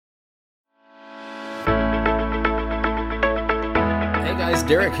guys,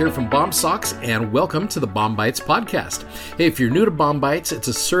 Derek here from Bomb Socks, and welcome to the BOM-BITES podcast. Hey, if you're new to BOM-BITES, it's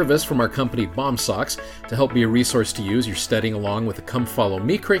a service from our company Bomb Socks to help be a resource to use. You're studying along with the Come Follow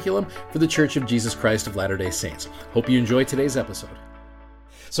Me curriculum for the Church of Jesus Christ of Latter-day Saints. Hope you enjoy today's episode.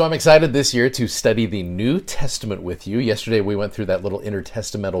 So I'm excited this year to study the New Testament with you. Yesterday we went through that little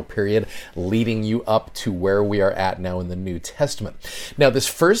intertestamental period leading you up to where we are at now in the New Testament. Now this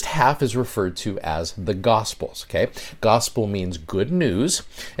first half is referred to as the Gospels, okay? Gospel means good news,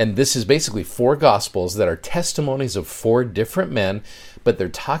 and this is basically 4 Gospels that are testimonies of 4 different men, but they're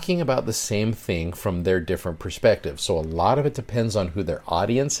talking about the same thing from their different perspectives. So a lot of it depends on who their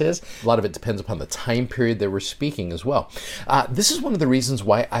audience is. A lot of it depends upon the time period they were speaking as well. This is one of the reasons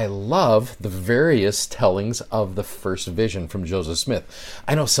why I love the various tellings of the first vision from Joseph Smith.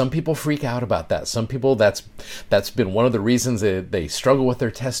 I know some people freak out about that. Some people, that's been one of the reasons they struggle with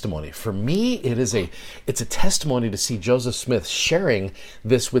their testimony. For me, it's a testimony to see Joseph Smith sharing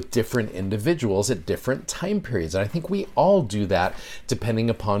this with different individuals at different time periods. And I think we all do that depending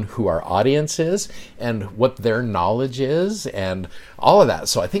upon who our audience is and what their knowledge is and all of that.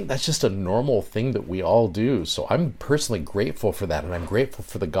 So I think that's just a normal thing that we all do. So I'm personally grateful for that, and I'm grateful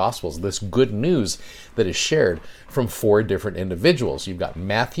for the Gospels, this good news that is shared from 4 different individuals. You've got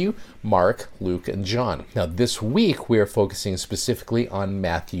Matthew, Mark, Luke, and John. Now this week we are focusing specifically on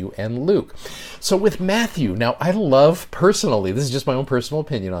Matthew and Luke. So with Matthew, now I love personally, this is just my own personal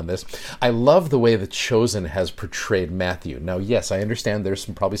opinion on this, I love the way The Chosen has portrayed Matthew. Now yes, I understand there's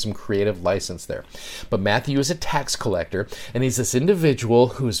probably some creative license there, but Matthew is a tax collector, and he's this individual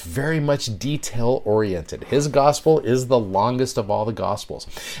who is very much detail oriented. His gospel is the longest of all the gospels,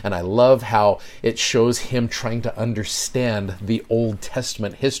 and I love how it shows him trying to understand the Old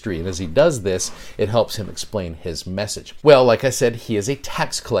Testament history, and as he does this, it helps him explain his message. Well, like I said, he is a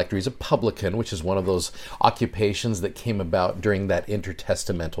tax collector. He's a publican, which is one of those occupations that came about during that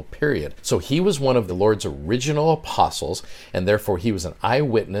intertestamental period. So he was one of the Lord's original apostles, and therefore he was an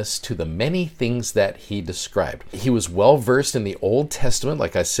eyewitness to the many things that he described. He was well versed in the Old Testament.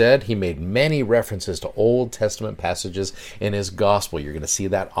 Like I said, he made many references to Old Testament passages in his gospel. You're going to see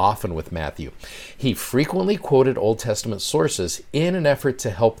that often with Matthew. He frequently quoted Old Testament sources in an effort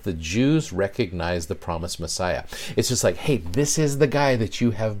to help the Jews recognize the promised Messiah. It's just like, hey, this is the guy that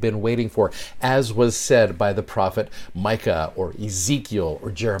you have been waiting for, as was said by the prophet Micah or Ezekiel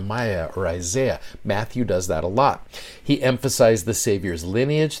or Jeremiah or Isaiah. Matthew does that a lot. He emphasized the Savior's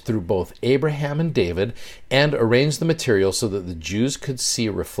lineage through both Abraham and David, and arranged the material so that the Jews could see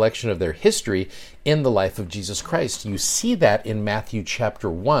a reflection of their history in the life of Jesus Christ. You see that in Matthew chapter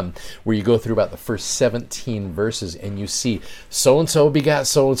 1, where you go through about the first 17 verses and you see so-and-so begat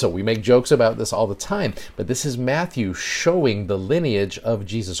so-and-so. We make jokes about this all the time, but this is Matthew showing the lineage of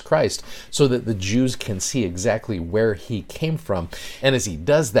Jesus Christ so that the Jews can see exactly where he came from. And as he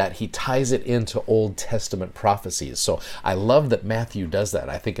does that, he ties it into Old Testament prophecies. So I love that Matthew does that.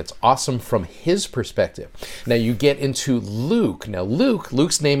 I think it's awesome from his perspective. Now you get into Luke. Now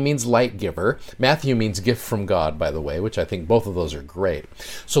Luke's name means light giver. Matthew means gift from God, by the way, which I think both of those are great.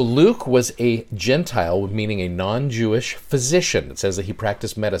 So Luke was a Gentile, meaning a non-Jewish physician. It says that he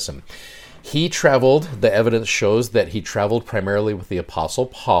practiced medicine. He traveled, the evidence shows that he traveled primarily with the Apostle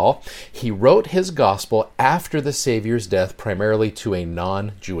Paul. He wrote his gospel after the Savior's death, primarily to a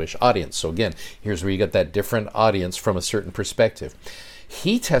non-Jewish audience. So again, here's where you get that different audience from a certain perspective.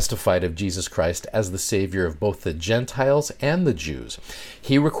 He testified of Jesus Christ as the Savior of both the Gentiles and the Jews.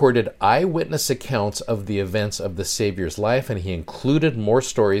 He recorded eyewitness accounts of the events of the Savior's life, and he included more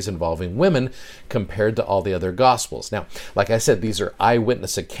stories involving women compared to all the other Gospels. Now, like I said, these are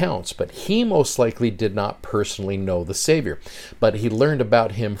eyewitness accounts, but he most likely did not personally know the Savior, but he learned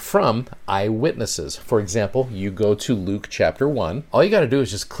about him from eyewitnesses. For example, you go to Luke chapter 1. All you got to do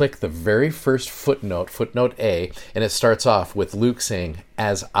is just click the very first footnote, footnote A, and it starts off with Luke saying,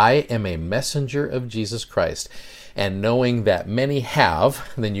 "As I am a messenger of Jesus Christ, and knowing that many have,"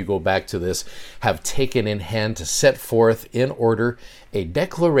 then you go back to this, "have taken in hand to set forth in order a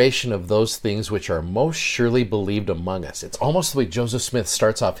declaration of those things which are most surely believed among us." It's almost the way Joseph Smith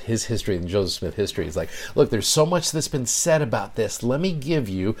starts off his history in Joseph Smith history. He's like, look, there's so much that's been said about this. Let me give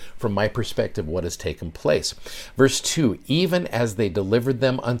you, from my perspective, what has taken place. Verse 2, "Even as they delivered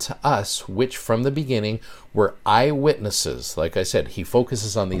them unto us, which from the beginning were eyewitnesses. Like I said, he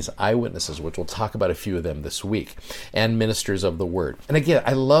focuses on these eyewitnesses, which we'll talk about a few of them this week, and ministers of the word. And again,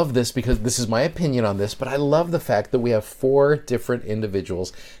 I love this because this is my opinion on this, but I love the fact that we have 4 different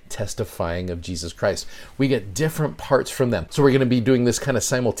individuals testifying of Jesus Christ. We get different parts from them. So we're going to be doing this kind of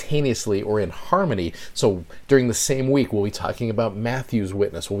simultaneously or in harmony. So during the same week, we'll be talking about Matthew's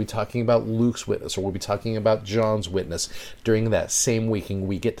witness, we'll be talking about Luke's witness, or we'll be talking about John's witness during that same week, and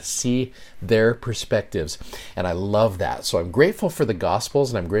we get to see their perspectives. And I love that. So I'm grateful for the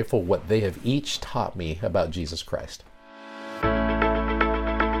Gospels, and I'm grateful what they have each taught me about Jesus Christ.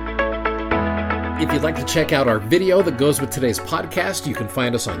 If you'd like to check out our video that goes with today's podcast, you can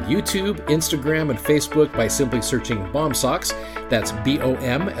find us on YouTube, Instagram, and Facebook by simply searching BOM-SOCKS. That's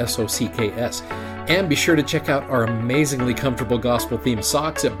BOMSOCKS. And be sure to check out our amazingly comfortable gospel-themed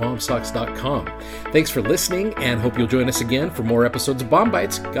socks at BOMSOCKS.com. Thanks for listening, and hope you'll join us again for more episodes of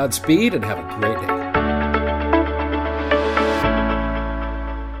BOM-BITES. Godspeed, and have a great day.